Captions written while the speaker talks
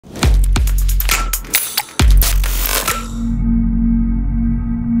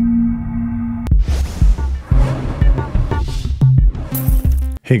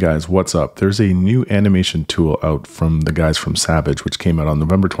Hey guys, what's up? There's a new animation tool out from the guys from Savage, which came out on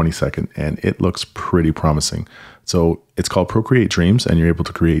November 22nd, and it looks pretty promising. So it's called Procreate Dreams, and you're able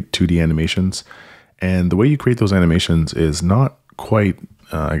to create 2D animations. And the way you create those animations is not quite,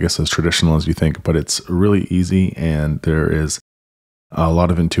 I guess, as traditional as you think, but it's really easy, and there is a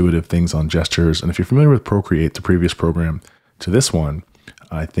lot of intuitive things on gestures. And if you're familiar with Procreate, the previous program, to this one,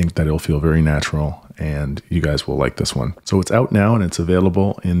 I think that it'll feel very natural and you guys will like this one. So it's out now and it's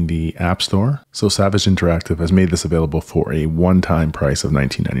available in the App Store. So Savage Interactive has made this available for a one-time price of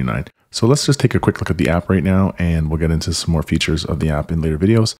 $19.99. So let's just take a quick look at the app right now and we'll get into some more features of the app in later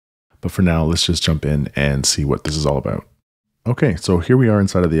videos. But for now, let's just jump in and see what this is all about. Okay, so here we are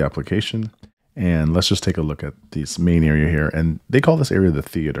inside of the application and let's just take a look at this main area here. And they call this area the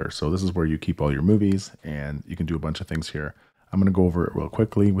theater. So this is where you keep all your movies and you can do a bunch of things here. I'm going to go over it real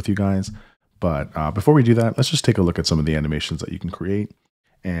quickly with you guys. But before we do that, let's just take a look at some of the animations that you can create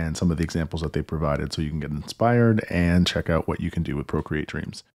and some of the examples that they provided so you can get inspired and check out what you can do with Procreate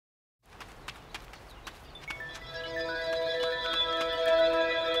Dreams.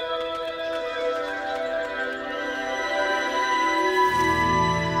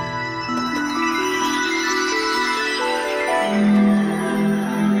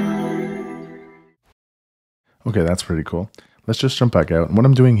 Okay, that's pretty cool. Let's just jump back out. And what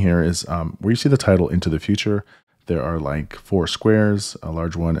I'm doing here is where you see the title Into the Future, there are like 4 squares, a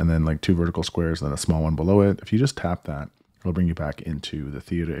large one, and then like 2 vertical squares, and then a small one below it. If you just tap that, it'll bring you back into the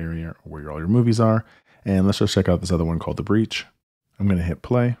theater area where all your movies are. And let's just check out this other one called The Breach. I'm going to hit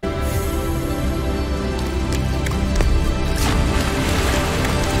play.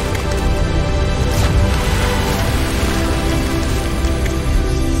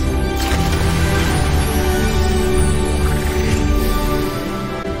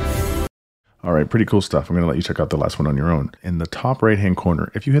 All right, pretty cool stuff. I'm going to let you check out the last one on your own. In the top right-hand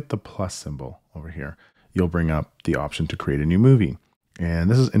corner, if you hit the plus symbol over here, you'll bring up the option to create a new movie. And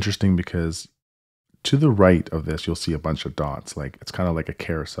this is interesting because to the right of this, you'll see a bunch of dots. Like it's kind of like a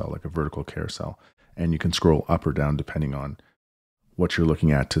carousel, like a vertical carousel. And you can scroll up or down depending on what you're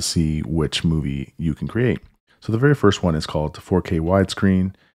looking at to see which movie you can create. So the very first one is called 4K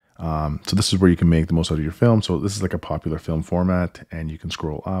widescreen. So this is where you can make the most out of your film. So this is like a popular film format and you can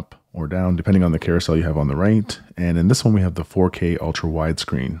scroll up or down depending on the carousel you have on the right. And in this one, we have the 4K ultra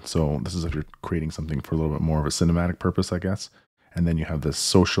widescreen. So this is if you're creating something for a little bit more of a cinematic purpose, I guess. And then you have this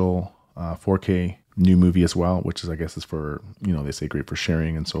social 4K new movie as well, which is, I guess, is for, you know, they say great for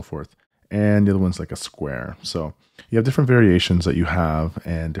sharing and so forth. And the other one's like a square. So you have different variations that you have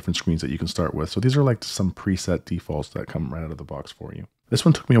and different screens that you can start with. So these are like some preset defaults that come right out of the box for you. This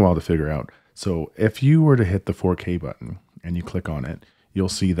one took me a while to figure out. So if you were to hit the 4K button and you click on it, you'll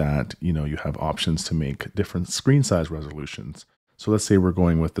see that, you know, you have options to make different screen size resolutions. So let's say we're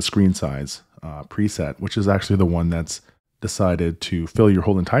going with the screen size preset, which is actually the one that's decided to fill your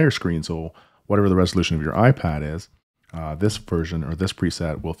whole entire screen. So whatever the resolution of your iPad is, this version or this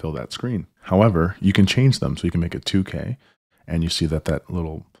preset will fill that screen. However, you can change them. So you can make it 2K and you see that that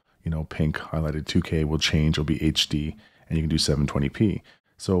little, you know, pink highlighted 2K will change. It'll be HD and you can do 720p.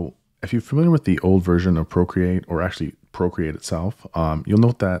 So if you're familiar with the old version of Procreate or actually Procreate itself, you'll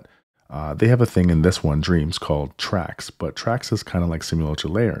note that they have a thing in this one, Dreams, called tracks, but tracks is kind of like similar to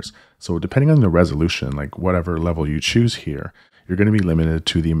layers. So depending on the resolution, like whatever level you choose here, you're going to be limited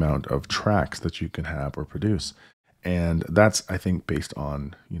to the amount of tracks that you can have or produce. And that's, I think, based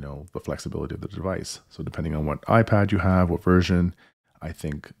on, you know, the flexibility of the device. So depending on what iPad you have, what version, I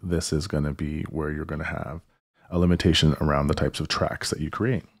think this is going to be where you're going to have a limitation around the types of tracks that you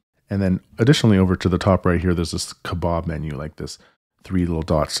create. And then additionally, over to the top right here, there's this kebab menu, like this 3 little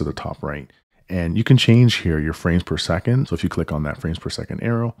dots to the top right. And you can change here your frames per second. So if you click on that frames per second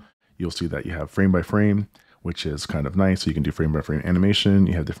arrow, you'll see that you have frame by frame, which is kind of nice. So you can do frame by frame animation.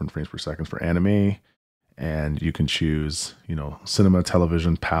 You have different frames per second for anime. And you can choose, you know, cinema,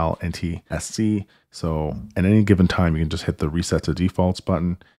 television, PAL, NTSC. So at any given time, you can just hit the reset to defaults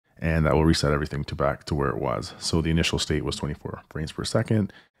button and that will reset everything back to where it was. So the initial state was 24 frames per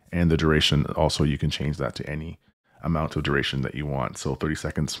second. And the duration also, you can change that to any amount of duration that you want. So 30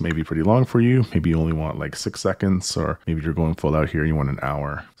 seconds may be pretty long for you. Maybe you only want like 6 seconds, or maybe you're going full out here and you want an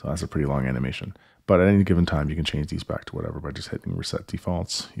hour. So that's a pretty long animation. But at any given time, you can change these back to whatever by just hitting reset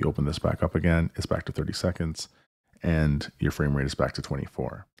defaults. You open this back up again, it's back to 30 seconds, and your frame rate is back to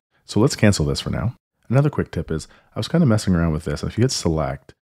 24. So let's cancel this for now. Another quick tip is, I was kind of messing around with this. If you hit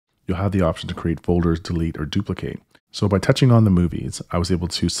select, you'll have the option to create folders, delete, or duplicate. So by touching on the movies, I was able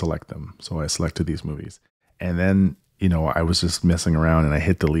to select them. So I selected these movies. And then, you know, I was just messing around and I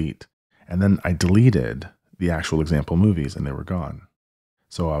hit delete. And then I deleted the actual example movies and they were gone.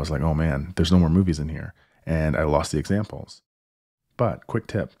 So I was like, oh man, there's no more movies in here. And I lost the examples. But quick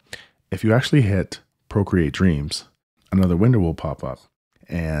tip, if you actually hit Procreate Dreams, another window will pop up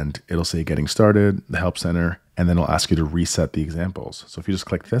and it'll say getting started, the help center, and then it'll ask you to reset the examples. So if you just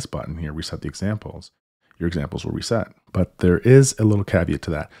click this button here, reset the examples, your examples will reset. But there is a little caveat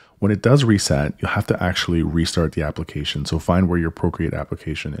to that. When it does reset, you'll have to actually restart the application. So find where your Procreate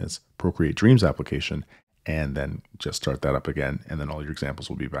application is, Procreate Dreams application, and then just start that up again. And then all your examples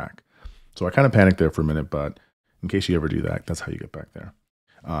will be back. So I kind of panicked there for a minute, but in case you ever do that, that's how you get back there.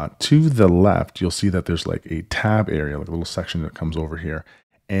 To the left, you'll see that there's like a tab area, like a little section that comes over here.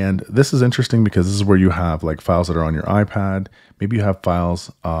 And this is interesting because this is where you have like files that are on your iPad. Maybe you have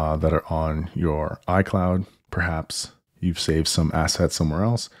files that are on your iCloud. Perhaps you've saved some assets somewhere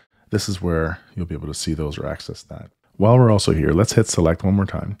else. This is where you'll be able to see those or access that. While we're also here, let's hit select one more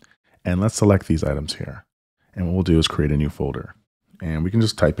time. And let's select these items here. And what we'll do is create a new folder. And we can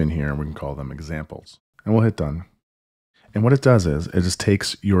just type in here and we can call them examples. And we'll hit done. And what it does is it just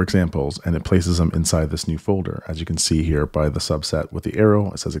takes your examples and it places them inside this new folder. As you can see here by the subset with the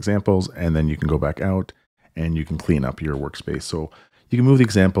arrow, it says examples, and then you can go back out and you can clean up your workspace. So you can move the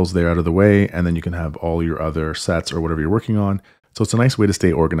examples there out of the way, and then you can have all your other sets or whatever you're working on. So it's a nice way to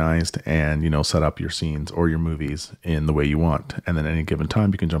stay organized and, set up your scenes or your movies in the way you want. And then at any given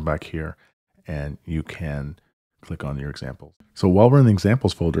time, you can jump back here and you can click on your examples. So while we're in the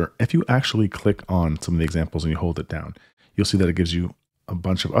examples folder, if you actually click on some of the examples and you hold it down, you'll see that it gives you a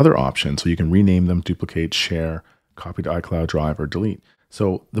bunch of other options. So you can rename them, duplicate, share, copy to iCloud Drive, or delete.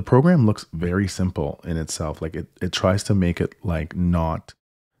 So the program looks very simple in itself. Like it tries to make it like not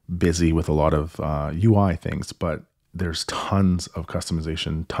busy with a lot of UI things, but there's tons of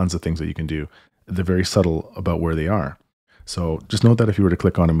customization, tons of things that you can do. They're very subtle about where they are. So just note that if you were to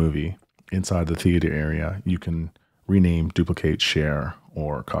click on a movie inside the theater area, you can rename, duplicate, share,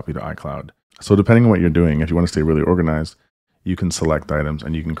 or copy to iCloud. So depending on what you're doing, if you want to stay really organized, you can select items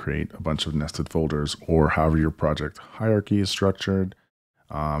and you can create a bunch of nested folders or however your project hierarchy is structured.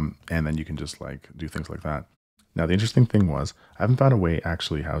 And then you can just like do things like that. Now, the interesting thing was I haven't found a way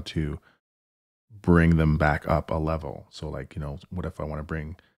actually how to bring them back up a level. So like, what if I want to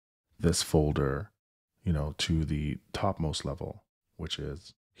bring this folder, to the topmost level, which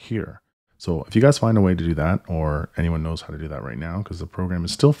is here. So if you guys find a way to do that, or anyone knows how to do that right now, because the program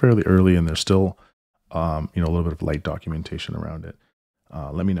is still fairly early and there's still, a little bit of light documentation around it,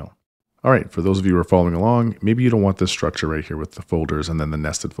 let me know. All right, for those of you who are following along, maybe you don't want this structure right here with the folders and then the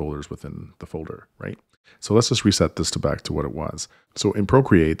nested folders within the folder, right? So let's just reset this back to what it was. So in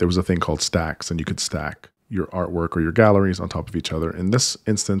Procreate, there was a thing called stacks, and you could stack your artwork or your galleries on top of each other. In this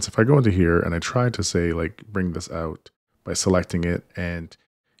instance, if I go into here and I try to say like bring this out by selecting it, and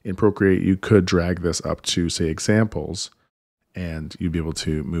in Procreate, you could drag this up to say examples, and you'd be able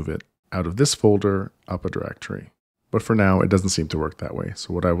to move it out of this folder up a directory. But for now, it doesn't seem to work that way.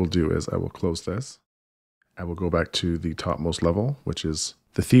 So what I will do is I will close this. I will go back to the topmost level, which is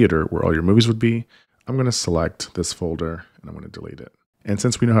the theater where all your movies would be. I'm going to select this folder and I'm going to delete it. And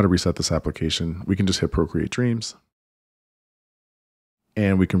since we know how to reset this application, we can just hit Procreate Dreams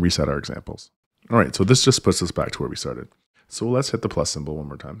and we can reset our examples. All right, so this just puts us back to where we started. So let's hit the plus symbol one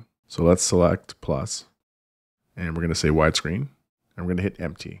more time. So let's select plus, and we're going to say widescreen, and we're going to hit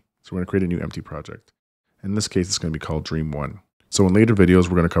empty. So we're going to create a new empty project. In this case, it's going to be called Dream 1. So in later videos,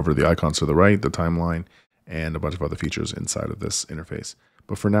 we're going to cover the icons to the right, the timeline, and a bunch of other features inside of this interface.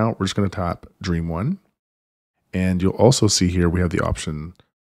 But for now, we're just going to tap Dream 1. And you'll also see here we have the option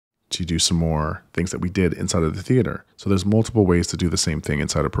to do some more things that we did inside of the theater. So there's multiple ways to do the same thing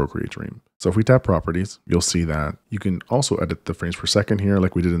inside of Procreate Dream. So if we tap properties, you'll see that you can also edit the frames per second here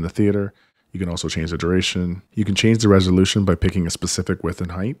like we did in the theater. You can also change the duration. You can change the resolution by picking a specific width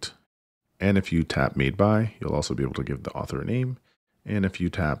and height. And if you tap made by, you'll also be able to give the author a name. And if you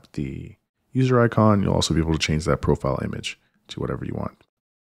tap the user icon, you'll also be able to change that profile image to whatever you want.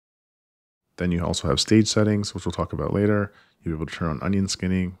 Then you also have stage settings, which we'll talk about later. You'll be able to turn on onion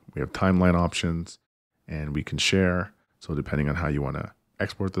skinning. We have timeline options, and we can share. So depending on how you want to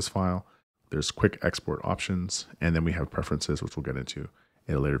export this file, there's quick export options. And then we have preferences, which we'll get into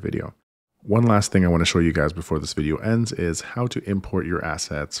in a later video. One last thing I want to show you guys before this video ends is how to import your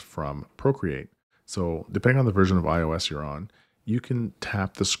assets from Procreate. So depending on the version of iOS you're on, you can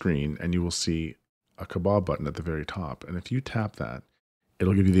tap the screen and you will see a kebab button at the very top. And if you tap that,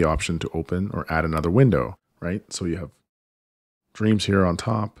 it'll give you the option to open or add another window, right? So you have Dreams here on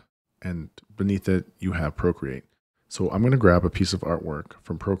top, and beneath it, you have Procreate. So I'm going to grab a piece of artwork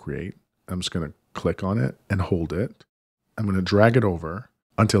from Procreate. I'm just going to click on it and hold it. I'm going to drag it over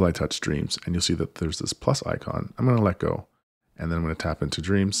until I touch Dreams, and you'll see that there's this plus icon. I'm going to let go, And then I'm going to tap into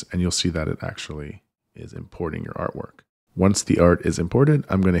Dreams, and you'll see that it actually is importing your artwork. Once the art is imported,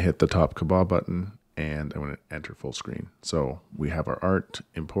 I'm going to hit the top Kabah button, and I'm going to enter full screen. So we have our art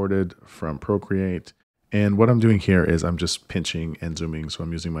imported from Procreate. And what I'm doing here is I'm just pinching and zooming. So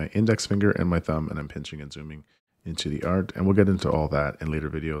I'm using my index finger and my thumb, and I'm pinching and zooming into the art. And we'll get into all that in later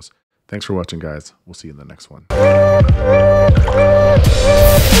videos. Thanks for watching, guys. We'll see you in the next one.